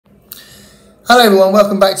Hello everyone,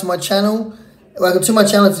 welcome back to my channel. Welcome to my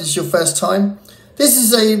channel if this is your first time. This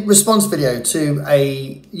is a response video to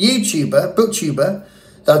a YouTuber, booktuber,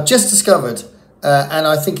 that I've just discovered and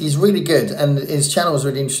I think he's really good and his channel is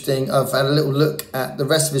really interesting. I've had a little look at the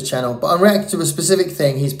rest of his channel, but I'm reacting to a specific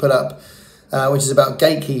thing he's put up which is about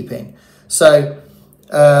gatekeeping. So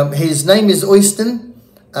his name is Øystein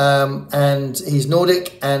and he's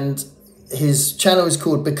Nordic and his channel is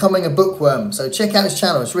called Becoming a Bookworm. So check out his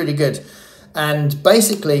channel, it's really good. And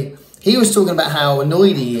basically, he was talking about how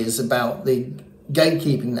annoyed he is about the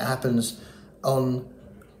gatekeeping that happens on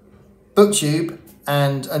Booktube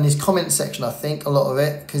and his comment section, I think, a lot of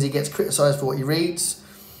it, because he gets criticised for what he reads,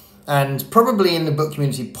 and probably in the book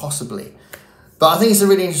community, possibly. But I think it's a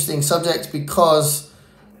really interesting subject because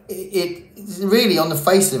it really, on the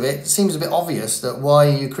face of it, seems a bit obvious that why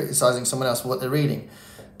are you criticising someone else for what they're reading?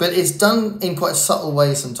 But it's done in quite subtle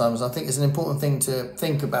ways sometimes. I think it's an important thing to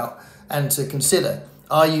think about and to consider.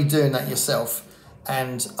 Are you doing that yourself?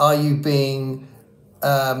 And are you being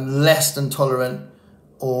less than tolerant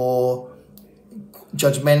or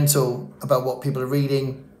judgmental about what people are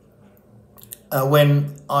reading?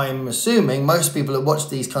 When I'm assuming most people that watch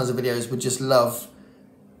these kinds of videos would just love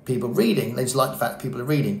people reading. They just like the fact that people are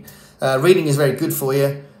reading. Reading is very good for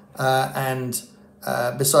you. And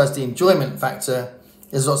besides the enjoyment factor,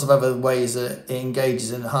 there's lots of other ways that it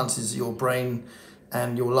engages and enhances your brain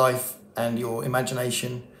and your life and your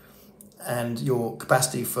imagination and your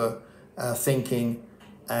capacity for thinking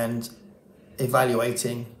and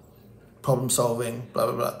evaluating, problem solving, blah,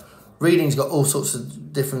 blah, blah. Reading's got all sorts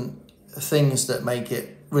of different things that make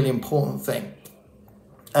it a really important thing.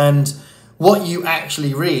 And what you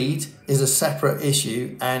actually read is a separate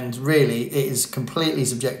issue, and really it is completely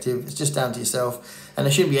subjective. It's just down to yourself, and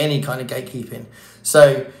there shouldn't be any kind of gatekeeping.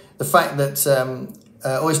 So the fact that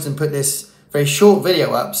Øystein put this very short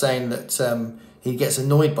video up saying that he gets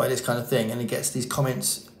annoyed by this kind of thing, and he gets these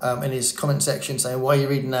comments in his comment section saying, why are you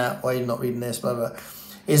reading that? Why are you not reading this? Blah, blah.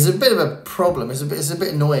 Is a bit of a problem. It's a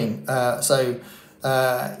bit annoying. Yeah,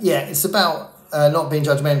 it's about not being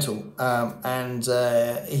judgmental. And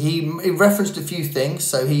he referenced a few things.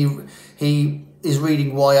 So he is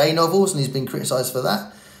reading YA novels and he's been criticised for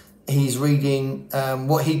that. He's reading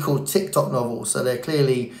what he called TikTok novels. So they're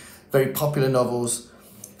clearly very popular novels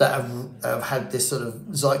that have had this sort of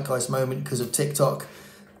zeitgeist moment because of TikTok,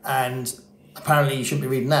 and apparently you shouldn't be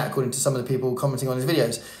reading that according to some of the people commenting on his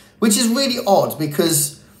videos, which is really odd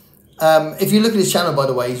because if you look at his channel, by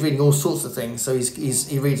the way, he's reading all sorts of things. So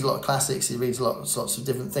he reads a lot of classics, he reads lots of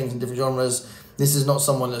different things in different genres. This is not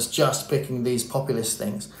someone that's just picking these populist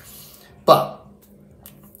things. But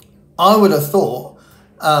I would have thought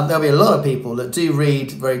there'll be a lot of people that do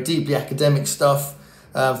read very deeply academic stuff,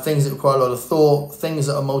 things that require a lot of thought, things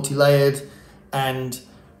that are multi-layered, and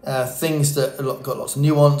things that got lots of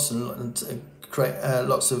nuance and create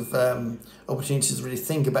lots of opportunities to really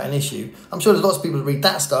think about an issue. I'm sure there's lots of people that read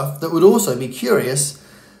that stuff that would also be curious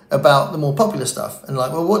about the more popular stuff and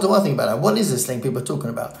like, well, what do I think about that? What is this thing people are talking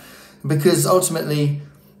about? Because ultimately,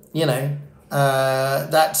 you know,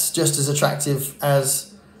 that's just as attractive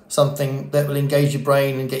as something that will engage your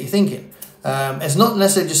brain and get you thinking. It's not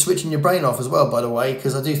necessarily just switching your brain off as well, by the way,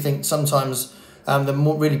 because I do think sometimes the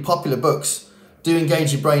more really popular books do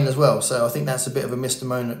engage your brain as well. So I think that's a bit of a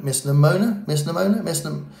misdemeanor. Misdemeanor.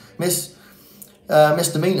 Misnomer.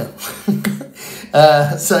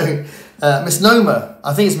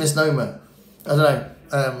 I think it's misnomer. I don't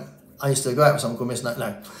know. I used to go out with someone called misnomer.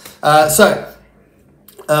 No.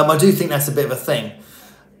 I do think that's a bit of a thing.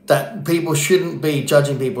 That people shouldn't be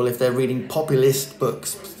judging people if they're reading populist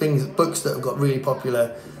books, books that have got really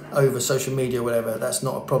popular over social media or whatever. That's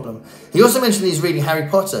not a problem. He also mentioned he's reading Harry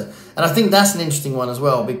Potter, and I think that's an interesting one as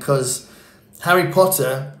well, because Harry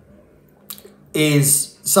Potter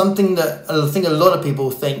is something that I think a lot of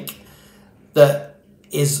people think that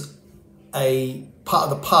is a part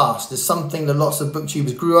of the past. It's something that lots of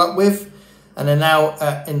booktubers grew up with, and they're now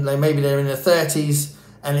maybe they're in their 30s.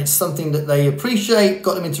 And it's something that they appreciate,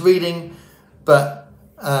 got them into reading, but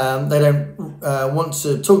they don't want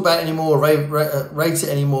to talk about it anymore, rate it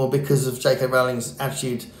anymore because of J.K. Rowling's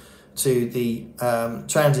attitude to the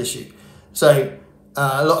trans issue. So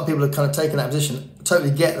a lot of people have kind of taken that position.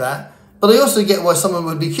 Totally get that. But I also get why someone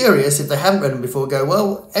would be curious if they haven't read them before, go,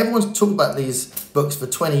 well, everyone's talked about these books for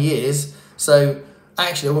 20 years, so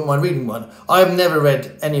actually I wouldn't mind reading one. I've never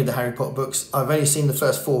read any of the Harry Potter books. I've only seen the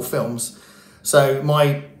first 4 films. So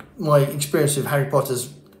my experience with Harry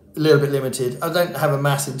Potter's a little bit limited. I don't have a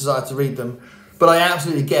massive desire to read them, but I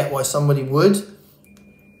absolutely get why somebody would.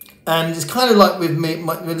 And it's kind of like with me,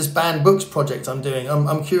 with this banned books project I'm doing.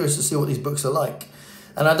 I'm curious to see what these books are like.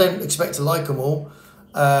 and I don't expect to like them all.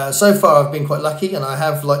 So far, I've been quite lucky, and I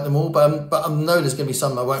have liked them all. But I know there's going to be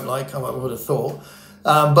some I won't like. I would have thought,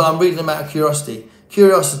 but I'm reading them out of curiosity.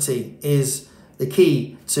 Curiosity is the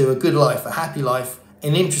key to a good life, a happy life,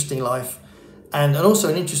 an interesting life, and also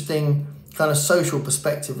an interesting kind of social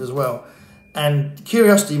perspective as well. And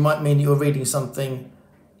curiosity might mean that you're reading something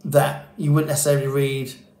that you wouldn't necessarily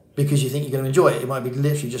read because you think you're going to enjoy it. It might be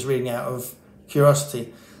literally just reading out of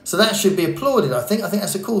curiosity. So that should be applauded, I think. I think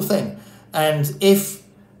that's a cool thing. And if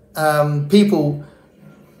people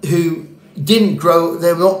who didn't grow,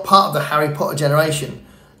 they're not part of the Harry Potter generation,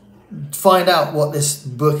 find out what this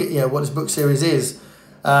book, what this book series is,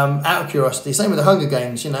 out of curiosity. Same with the Hunger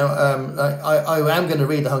Games. I am going to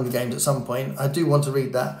read the Hunger Games at some point. I do want to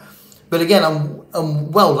read that, but again,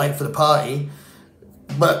 I'm well late for the party.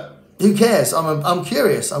 But who cares? I'm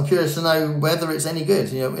curious. I'm curious to know whether it's any good.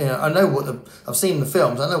 I know I've seen the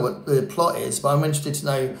films. I know what the plot is, but I'm interested to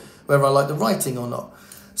know whether I like the writing or not.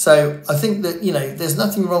 So I think that there's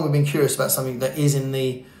nothing wrong with being curious about something that is in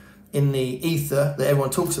the ether that everyone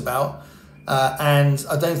talks about, and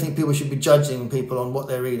I don't think people should be judging people on what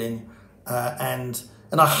they're reading, and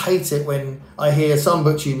I hate it when I hear some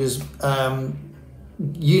booktubers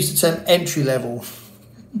use the term entry level.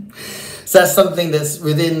 So that's something that's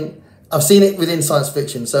I've seen it within science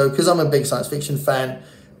fiction. So because I'm a big science fiction fan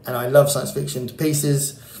and I love science fiction to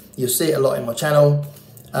pieces, you'll see it a lot in my channel.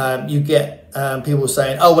 You get people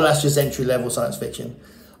saying, "Oh, well, that's just entry level science fiction."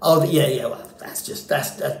 Oh, yeah. Well,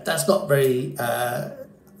 that's not very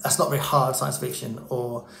hard science fiction,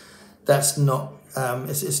 or that's not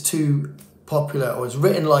it's too popular, or it's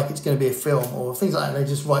written like it's going to be a film, or things like that. And they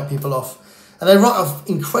just write people off, and they write off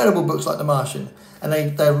incredible books like The Martian, and they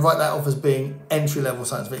write that off as being entry level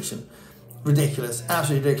science fiction. Ridiculous,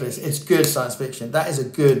 absolutely ridiculous. It's good science fiction. That is a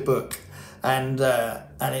good book, and the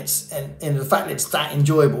fact that it's that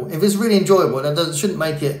enjoyable. If it's really enjoyable, that shouldn't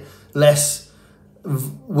make it less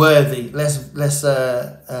worthy, less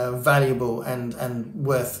valuable and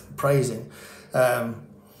worth praising.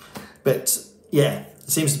 But yeah, it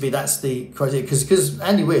seems to be that's the criteria, because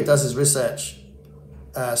Andy Weir does his research.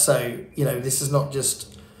 So this is not just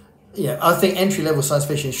I think entry level science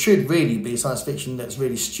fiction should really be science fiction that's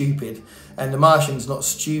really stupid, and The Martian's not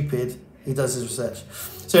stupid. He does his research.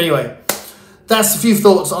 So anyway, that's a few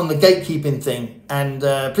thoughts on the gatekeeping thing, and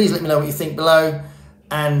please let me know what you think below.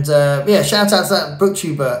 And shout out to that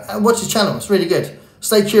booktuber. Watch his channel, it's really good.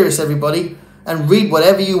 Stay curious, everybody, and read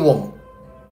whatever you want.